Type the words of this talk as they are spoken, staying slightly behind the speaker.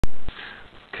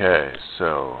Okay,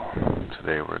 so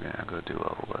today we're going to go do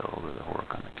a little bit of work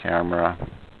on the camera.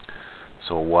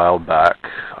 So a while back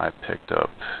I picked up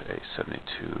a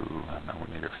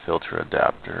 72mm filter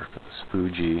adapter for this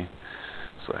Fuji,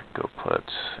 so I could go put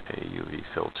a UV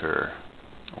filter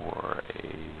or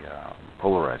a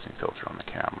polarizing filter on the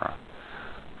camera.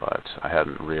 But I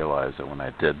hadn't realized that when I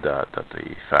did that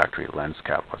the factory lens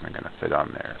cap wasn't going to fit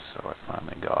on there, so I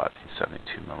finally got a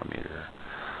 72mm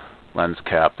lens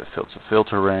cap that fits the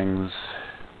filter rings,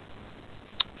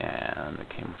 and it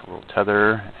came with a little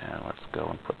tether, and let's go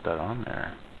and put that on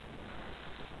there.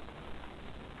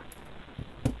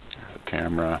 There's the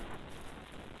camera.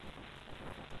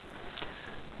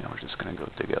 And we're just going to go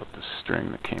dig out the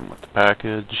string that came with the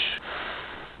package.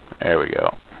 There we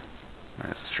go.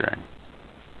 There's the string.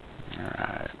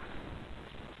 Alright.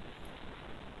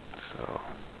 So,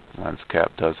 the lens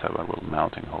cap does have a little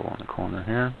mounting hole in the corner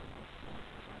here.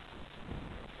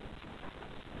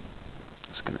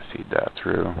 Just going to feed that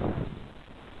through. And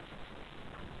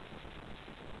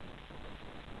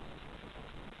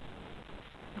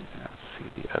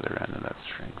feed the other end of that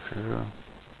string through.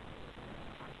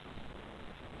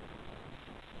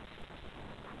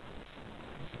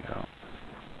 There you go.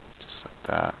 Just like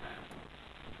that.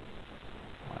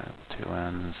 Line up the two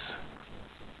ends.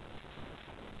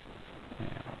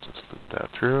 And I'll just loop that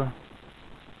through.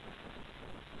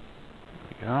 There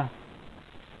we go.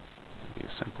 It'll be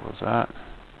as simple as that.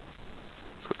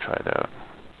 Let's go try it out.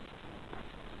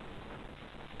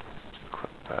 Just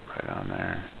clip that right on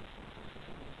there.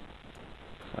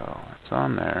 So it's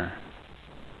on there.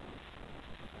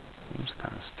 Seems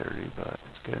kind of sturdy, but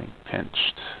it's getting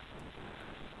pinched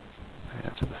right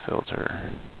into the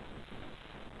filter.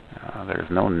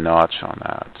 There's no notch on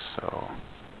that, so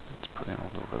it's putting a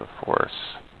little bit of force.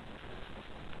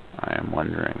 I am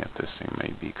wondering if this thing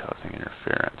may be causing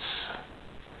interference,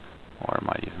 or it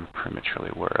might even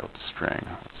prematurely wear out the string.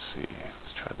 Let's see.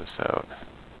 Let's try this out.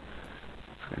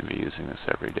 If we're going to be using this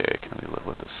every day, can we live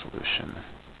with the solution?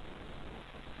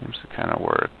 Seems to kind of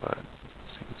work, but it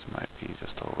seems it might be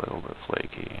just a little bit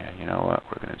flaky. Yeah, you know what?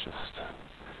 We're going to just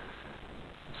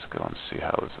let's go and see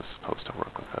how this is supposed to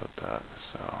work without that.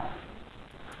 So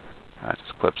that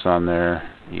just clips on there,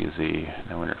 easy,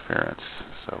 no interference.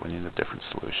 So we need a different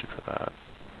solution for that.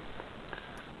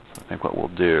 I think what we'll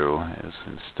do is,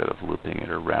 instead of looping it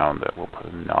around it, we'll put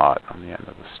a knot on the end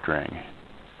of the string.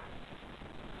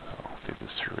 So I'll feed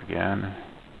this through again.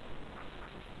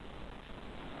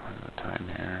 One at a time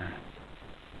here.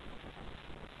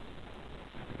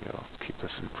 There we go. Let's keep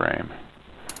this in frame.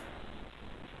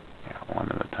 Yeah, one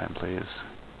at a time, please.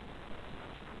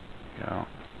 There we go.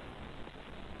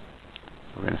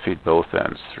 We're going to feed both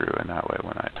ends through, and that way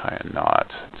when I tie a knot,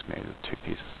 it's made of two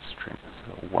pieces of string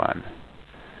instead of one.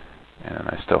 And then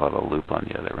I still have a loop on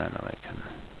the other end that I can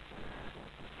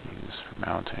use for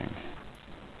mounting.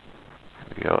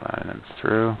 There we go, and then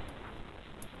through.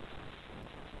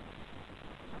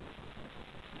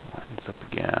 Lines up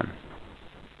again.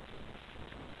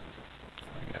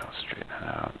 There we go, straighten it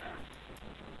out.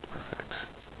 Perfect.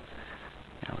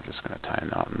 And we're just going to tie a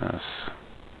knot in this.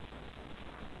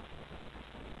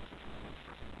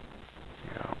 There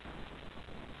we go.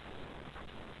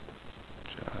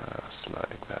 Just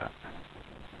like that.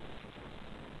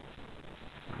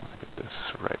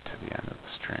 Right to the end of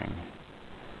the string.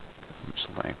 Give as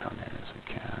much length on here as we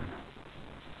can.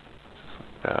 Just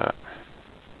like that.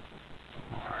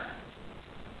 More.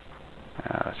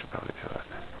 That should probably do it.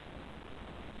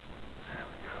 There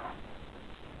we go.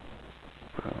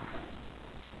 Boom.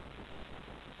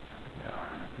 There we go.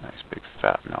 Nice big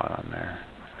fat knot on there.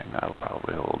 I think that'll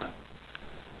probably hold.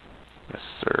 Yes,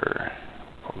 sir.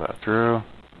 Pull that through.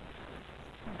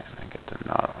 And then get the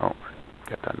knot. Oh,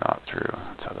 get that knot through.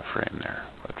 That's out of frame there.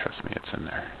 But trust me, it's in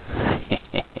there.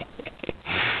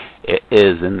 It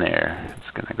is in there.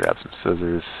 It's going to grab some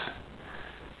scissors.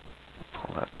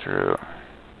 Pull that through.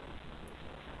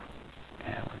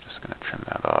 And we're just going to trim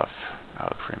that off.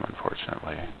 Out of frame,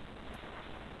 unfortunately.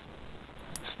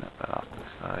 Snip that off to the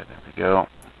side. There we go.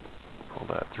 Pull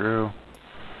that through.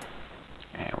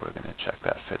 And we're going to check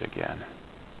that fit again.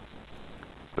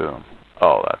 Boom.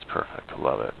 Oh, that's perfect.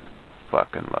 Love it.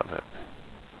 Fucking love it.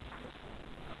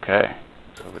 Okay,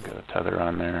 so we've got a tether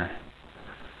on there.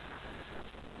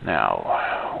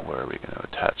 Now, where are we going to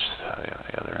attach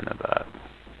the other end of that?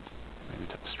 Maybe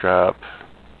to the strap.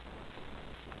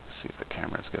 See if the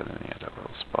camera's got any other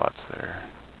little spots there.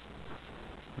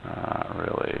 Not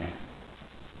really.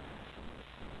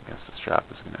 I guess the strap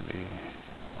is going to be,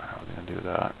 how are we going to do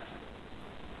that?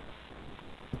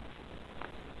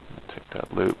 Take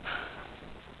that loop.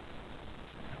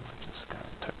 We're just going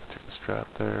to tuck it through the strap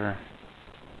there.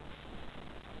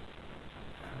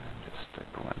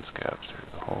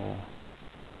 hole.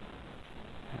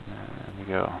 And then there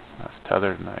we go. That's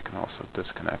tethered, and I can also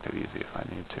disconnect it easy if I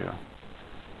need to.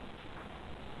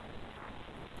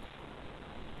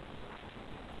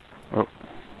 Oh,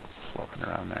 flopping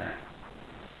around there.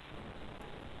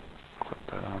 Clip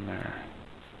that on there.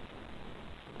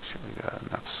 Make sure we got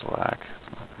enough slack.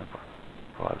 It's not going to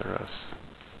bother us.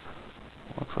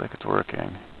 Looks like it's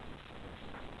working.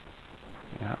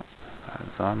 Yeah, that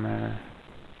is on there.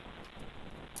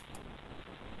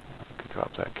 We could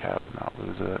drop that cap and not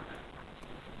lose it.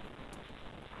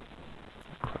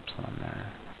 Clips on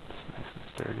there. It's nice and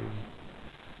sturdy.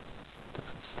 Does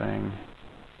its thing.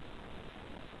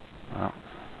 Well,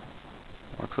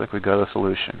 looks like we got a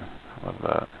solution. I love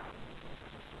that.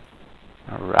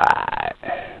 Alright.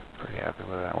 Pretty happy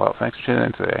with that. Well, thanks for tuning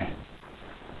in today.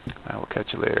 I will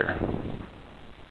catch you later.